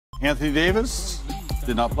Anthony Davis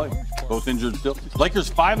did not play. Both injured still. Lakers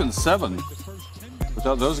 5-7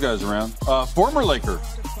 without those guys around. Former Laker,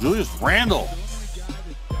 Julius Randle,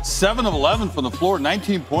 7 of 11 from the floor,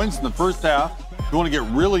 19 points in the first half. If you want to get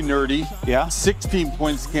really nerdy, 16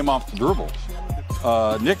 points came off the dribble.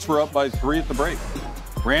 Knicks were up by 3 at the break.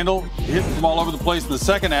 Randle hit from all over the place in the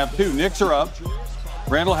second half, too. Knicks are up.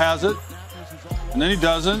 Randle has it. And then he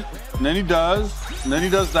doesn't. And then he does. And then he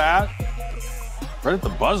does that. Right at the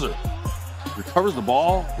buzzer. Recovers the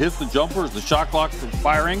ball, hits the jumper as the shot clock's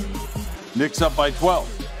firing. Knicks up by 12.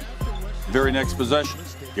 Very next possession.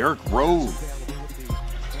 Derrick Rose.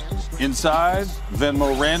 Inside,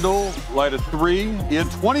 Venmo Randle, light a 3. He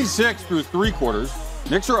had 26 through 3 quarters.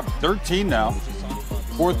 Knicks are up 13 now.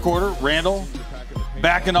 Fourth quarter, Randle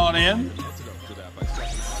backing on in.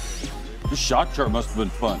 This shot chart must have been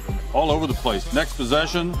fun. All over the place. Next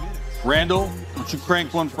possession, Randle, why don't you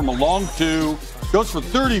crank one from a long 2. Goes for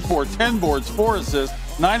 34, 10 boards, 4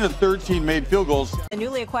 assists, 9 of 13 made field goals. The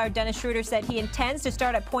newly acquired Dennis Schroeder said he intends to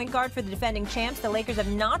start at point guard for the defending champs. The Lakers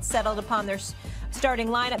have not settled upon their starting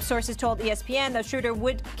lineup. Sources told ESPN, though Schroeder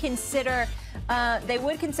would consider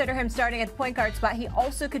him starting at the point guard spot. He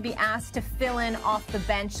also could be asked to fill in off the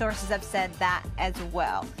bench. Sources have said that as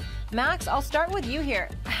well. Max, I'll start with you here.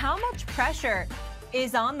 How much pressure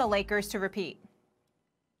is on the Lakers to repeat?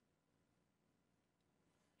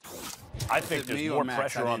 I think there's more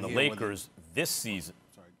pressure on the Lakers this season.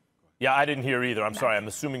 Yeah, I didn't hear either. I'm sorry. I'm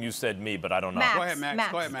assuming you said me, but I don't know. Max, go ahead,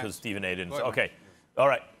 Max. Go ahead, Max. Because Stephen A. didn't. Okay. All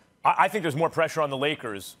right. I think there's more pressure on the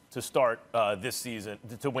Lakers to start this season,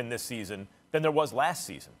 to win this season, than there was last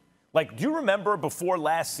season. Like, do you remember before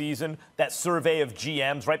last season that survey of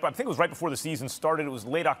GMs, right? I think it was right before the season started. It was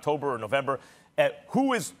late October or November.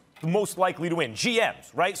 Who is most likely to win?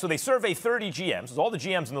 GMs, right? So they survey 30 GMs, all the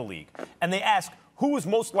GMs in the league, and they ask, who is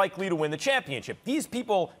most likely to win the championship? These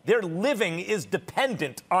people, their living is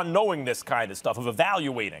dependent on knowing this kind of stuff, of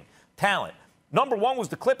evaluating talent. Number 1 was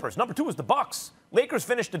the Clippers. Number 2 was the Bucks. Lakers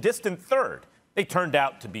finished a distant 3rd. They turned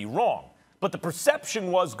out to be wrong. But the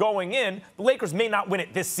perception was going in, the Lakers may not win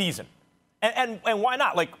it this season. And why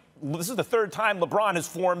not? Like, this is the 3rd time LeBron has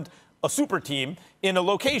formed a super team in a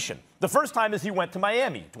location. The first time is he went to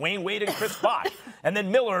Miami, Dwayne Wade and Chris Bosh, and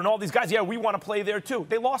then Miller and all these guys. Yeah, we want to play there too.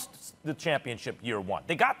 They lost the championship year 1.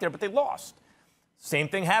 They got there, but they lost. Same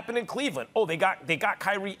thing happened in Cleveland. Oh, they got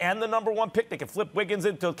Kyrie and the number 1 pick. They can flip Wiggins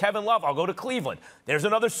into Kevin Love. I'll go to Cleveland. There's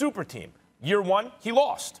another super team. Year 1, he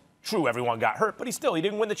lost. True, everyone got hurt, but he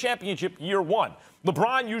didn't win the championship year 1.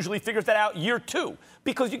 LeBron usually figures that out year 2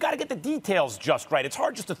 because you got to get the details just right. It's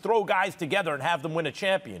hard just to throw guys together and have them win a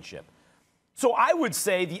championship. So I would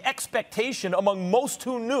say the expectation among most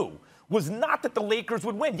who knew was not that the Lakers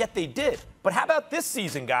would win, yet they did. But how about this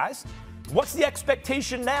season, guys? What's the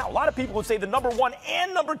expectation now? A lot of people would say the number 1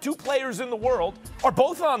 and number 2 players in the world are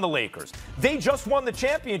both on the Lakers. They just won the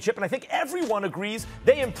championship, and I think everyone agrees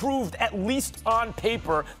they improved at least on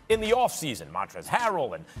paper in the offseason. Montrezl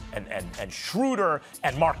Harrell and Schroeder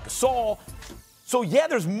and Marc Gasol. So, yeah,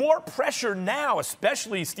 there's more pressure now,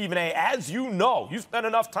 especially, Stephen A., as you know. You spent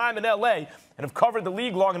enough time in L.A. and have covered the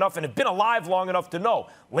league long enough and have been alive long enough to know.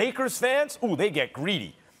 Lakers fans, they get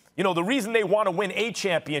greedy. You know, the reason they want to win a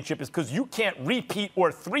championship is because you can't repeat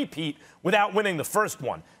or three-peat without winning the first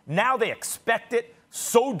one. Now they expect it.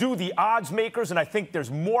 So do the odds makers, and I think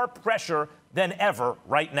there's more pressure than ever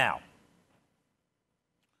right now.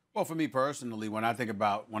 Well, for me personally, when I think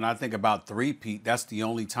about three-peat, that's the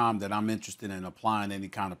only time that I'm interested in applying any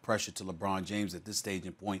kind of pressure to LeBron James at this stage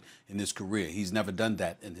and point in his career. He's never done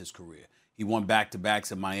that in his career. He won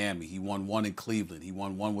back-to-backs in Miami. He won 1 in Cleveland. He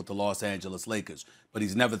won 1 with the Los Angeles Lakers. But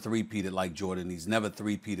he's never three-peated like Jordan. He's never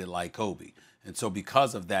three-peated like Kobe. And so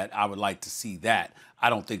because of that, I would like to see that. I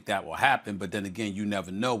don't think that will happen. But then again, you never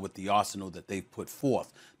know with the arsenal that they've put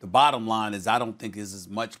forth. The bottom line is I don't think there's as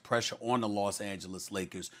much pressure on the Los Angeles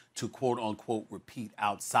Lakers to quote-unquote repeat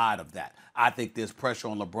outside of that. I think there's pressure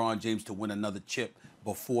on LeBron James to win another chip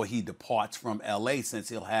before he departs from L.A. since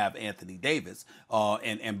he'll have Anthony Davis.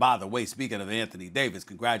 And by the way, speaking of Anthony Davis,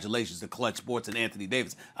 congratulations to Clutch Sports and Anthony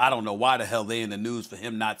Davis. I don't know why the hell they're in the news for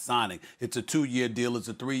him not signing. It's a 2-year deal, it's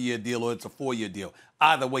a 3-year deal, or it's a 4-year deal.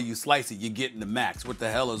 Either way you slice it, you're getting the max. What the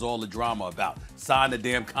hell is all the drama about? Sign the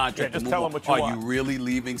damn contract. Yeah, just tell them what you want. Are you really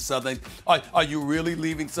leaving Southern? Are you really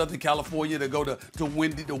leaving Southern California to go to the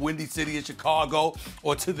windy city of Chicago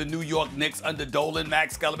or to the New York Knicks under Dolan,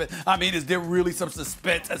 Max Kellerman? I mean, is there really some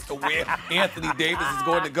suspense as to where Anthony Davis is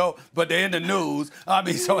going to go? But they're in the news. I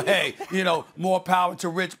mean, so hey, more power to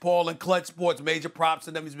Rich Paul and Clutch Sports. Major props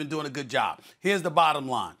to them. He's been doing a good job. Here's the bottom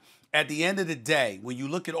line. at the end of the day, when you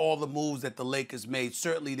look at all the moves that the Lakers made,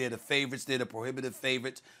 certainly they're the favorites, they're the prohibitive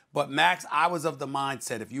favorites. But, Max, I was of the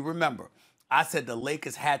mindset, if you remember, I said the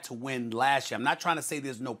Lakers had to win last year. I'm not trying to say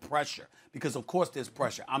there's no pressure, because, of course, there's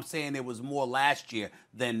pressure. I'm saying there was more last year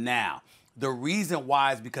than now. The reason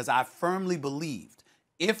why is because I firmly believed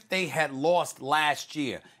if they had lost last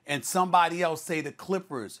year and somebody else, say the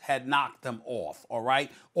Clippers, had knocked them off, all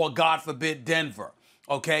right, or, God forbid, Denver,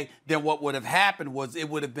 okay, then what would have happened was it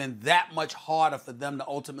would have been that much harder for them to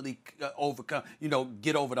ultimately overcome,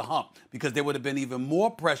 get over the hump, because there would have been even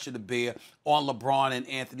more pressure to bear on LeBron and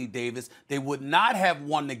Anthony Davis. They would not have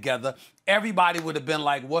won together. Everybody would have been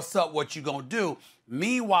like, what's up, what you gonna do?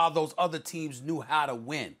 Meanwhile, those other teams knew how to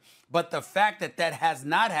win. But the fact that that has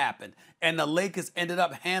not happened and the Lakers ended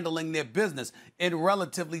up handling their business in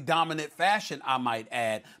relatively dominant fashion, I might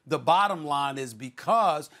add, the bottom line is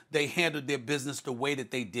because they handled their business the way that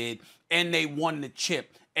they did and they won the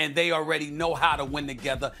chip and they already know how to win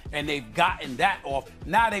together and they've gotten that off.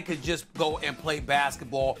 Now they could just go and play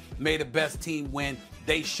basketball, may the best team win.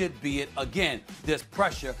 They should be it. Again, there's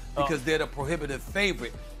pressure because they're the prohibitive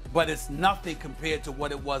favorite. But it's nothing compared to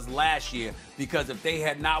what it was last year, because if they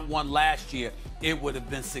had not won last year, it would have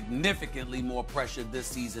been significantly more pressure this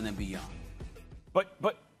season and beyond.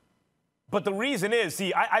 But the reason is,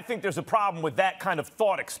 see, I think there's a problem with that kind of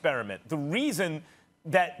thought experiment. The reason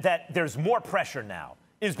that there's more pressure now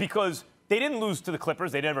is because they didn't lose to the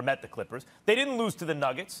Clippers. They never met the Clippers. They didn't lose to the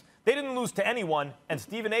Nuggets. They didn't lose to anyone. And,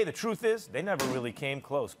 Stephen A., the truth is, they never really came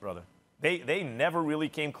close, brother. They never really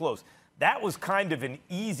came close. That was kind of an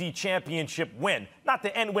easy championship win. Not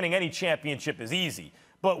that winning any championship is easy,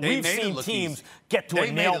 but we've seen teams get to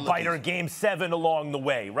a nail-biter Game 7 along the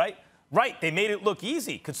way, right? Right, they made it look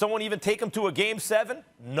easy. Could someone even take them to a Game 7?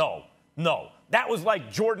 No. That was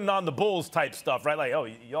like Jordan on the Bulls type stuff, right? Like, oh,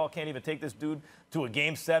 y'all can't even take this dude to a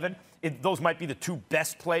Game 7? Those might be the two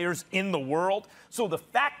best players in the world. So the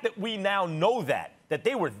fact that we now know that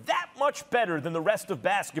they were that much better than the rest of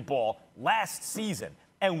basketball last season,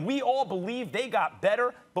 and we all believe they got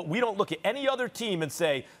better, but we don't look at any other team and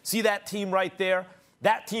say, see that team right there?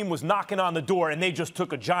 That team was knocking on the door, and they just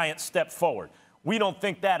took a giant step forward. We don't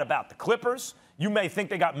think that about the Clippers. You may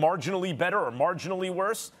think they got marginally better or marginally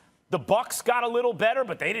worse. The Bucks got a little better,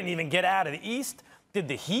 but they didn't even get out of the East. Did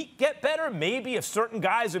the Heat get better? Maybe if certain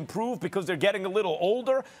guys improve because they're getting a little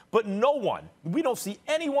older, but no one. We don't see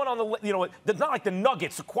anyone on the, it's not like the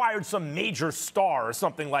Nuggets acquired some major star or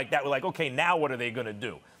something like that. We're like, okay, now what are they going to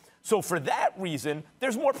do? So for that reason,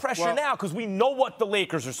 there's more pressure now because we know what the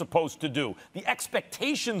Lakers are supposed to do. The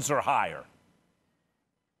expectations are higher.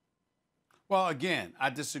 Well, again, I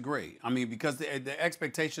disagree. I mean, because the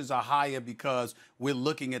expectations are higher because we're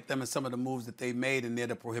looking at them and some of the moves that they made, and they're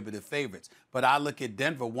the prohibitive favorites. But I look at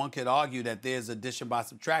Denver, one could argue that there's addition by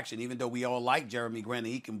subtraction. Even though we all like Jeremy Grant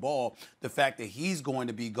and he can ball, the fact that he's going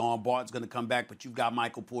to be gone, Bart's going to come back, but you've got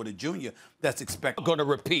Michael Porter Jr. that's expected. Going to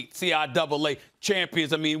repeat, CIAA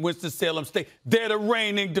champions, Winston-Salem State. They're the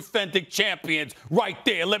reigning defending champions right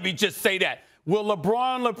there. Let me just say that. Will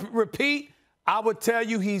LeBron repeat? I would tell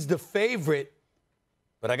you he's the favorite,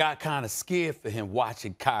 but I got kind of scared for him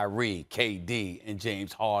watching Kyrie, KD, and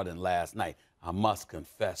James Harden last night. I must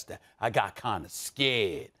confess that. I got kind of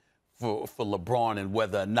scared for LeBron and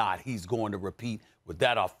whether or not he's going to repeat with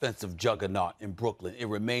that offensive juggernaut in Brooklyn. It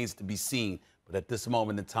remains to be seen, but at this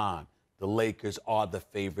moment in time, the Lakers are the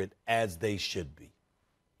favorite, as they should be.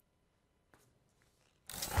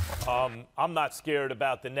 I'm not scared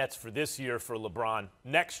about the Nets for this year for LeBron.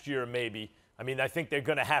 Next year, maybe. I think they're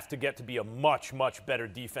going to have to get to be a much, much better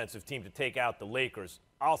defensive team to take out the Lakers.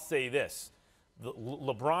 I'll say this.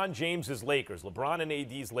 LeBron James's Lakers, LeBron and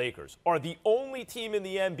AD's Lakers, are the only team in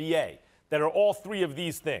the NBA that are all three of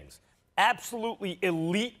these things. Absolutely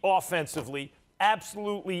elite offensively,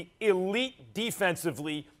 absolutely elite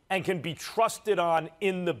defensively, and can be trusted on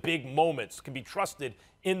in the big moments,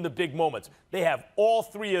 They have all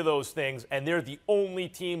three of those things, and they're the only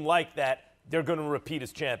team like that. They're going to repeat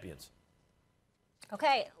as champions.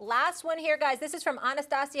 Okay, last one here, guys. This is from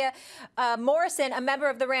Anastasia Morrison, a member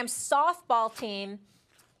of the Rams softball team.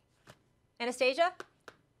 Anastasia?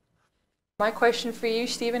 My question for you,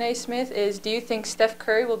 Stephen A. Smith, is do you think Steph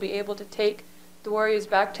Curry will be able to take the Warriors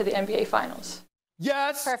back to the NBA Finals?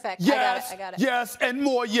 Yes. Perfect. Yes. I got it. Yes, and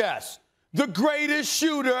more yes. The greatest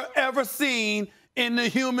shooter ever seen in the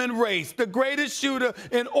human race, the greatest shooter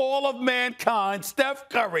in all of mankind, Steph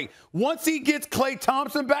Curry. Once he gets Klay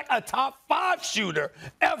Thompson back, a top 5 shooter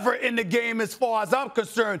ever in the game as far as I'm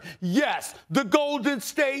concerned, yes, the Golden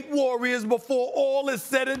State Warriors, before all is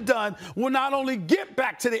said and done, will not only get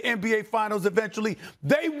back to the NBA Finals eventually,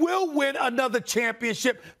 they will win another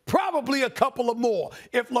championship, probably a couple of more.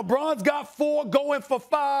 If LeBron's got 4, going for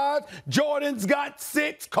 5, Jordan's got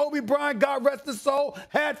 6, Kobe Bryant, God rest his soul,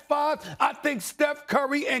 had 5, I think Steph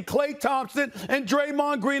Curry and Klay Thompson and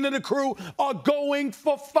Draymond Green and the crew are going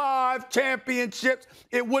for 5 championships.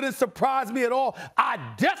 It wouldn't surprise me at all. I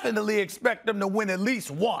definitely expect them to win at least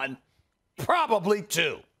 1, probably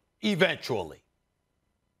 2, eventually.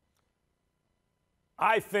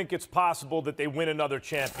 I think it's possible that they win another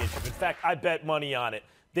championship. In fact, I bet money on it.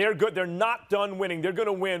 They're good. They're not done winning. They're going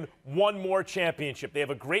to win 1 more championship. They have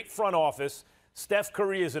a great front office. Steph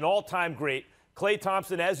Curry is an all-time great. Klay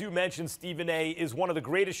Thompson, as you mentioned, Stephen A., is one of the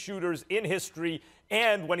greatest shooters in history,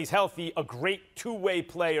 and when he's healthy, a great two-way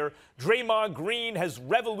player. Draymond Green has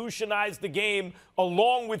revolutionized the game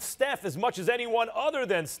along with Steph as much as anyone other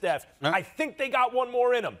than Steph. I think they got 1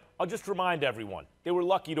 more in them. I'll just remind everyone, they were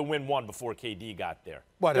lucky to win 1 before KD got there.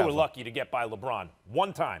 Whatever. They were lucky to get by LeBron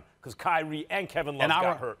 1 time because Kyrie and Kevin Love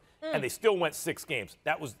got hurt. And they still went 6 games.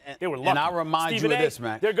 They were lucky. And I remind Stephen you of A., this,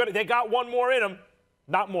 man. They got 1 more in them,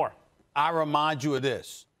 not more. I remind you of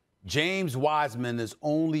this. James Wiseman is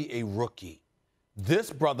only a rookie.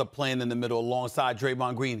 This brother playing in the middle alongside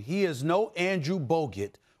Draymond Green, he is no Andrew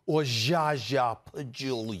Bogut or Jaja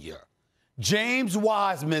Pajulia. James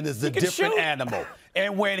Wiseman is a different animal.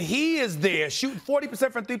 And when he is there, shooting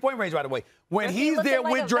 40% from three-point range, by the way, when he's there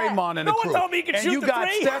with Draymond and the crew, told me he could shoot the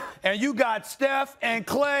three. And you got Steph and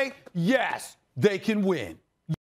Klay, yes, they can win.